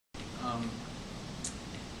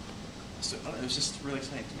So it was just really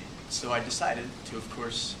exciting to me. So I decided to, of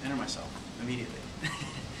course, enter myself immediately.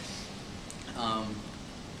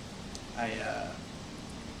 I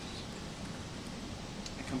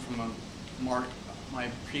come from my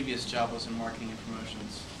previous job was in marketing and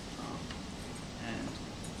promotions, and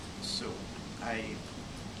so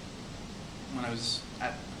when I was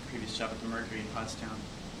at the previous job at the Mercury in Pottstown,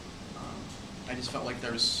 I just felt like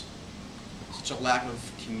there was such a lack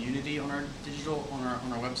of community on our on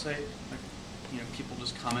our website. Like, people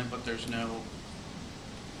just comment, but there's no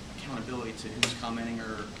accountability to who's commenting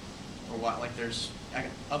or what. Like, there's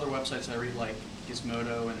other websites I read, like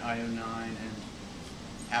Gizmodo and IO9 and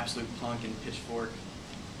Absolute Punk and Pitchfork.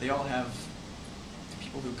 They all have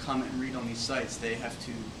people who comment and read on these sites. They have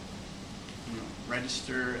to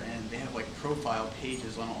register, and they have like profile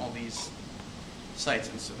pages on all these sites,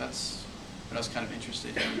 and so that's what I was kind of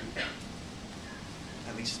interested in,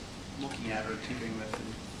 at least looking at or tinkering with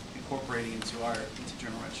and incorporating into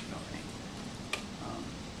Journal Register Company.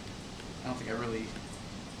 I don't think I really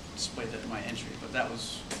displayed that in my entry, but that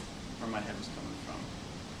was where my head was coming from.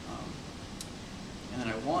 And then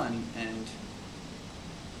I won, and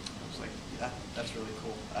I was like, yeah, that's really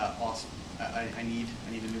cool, awesome. I need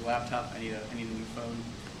a new laptop. I need a new phone.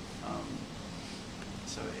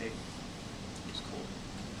 So it was cool,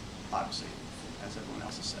 obviously, as everyone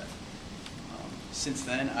else has said. Since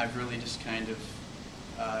then, I've really just kind of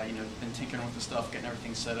been tinkering with the stuff, getting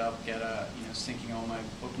everything set up, syncing all my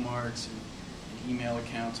bookmarks and email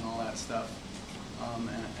accounts and all that stuff,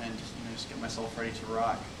 and just get myself ready to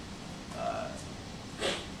rock.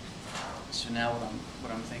 So now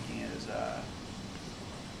what I'm thinking is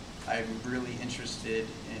I'm really interested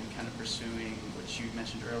in kind of pursuing what you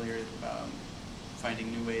mentioned earlier about finding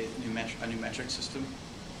a new metric system,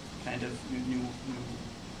 kind of new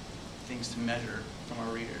things to measure from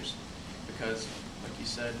our readers, because like you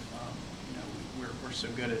said, we're so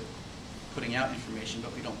good at putting out information,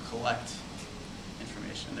 but we don't collect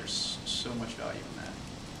information. There's so much value in that.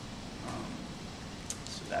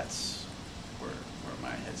 So that's where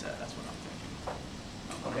my head's at. That's what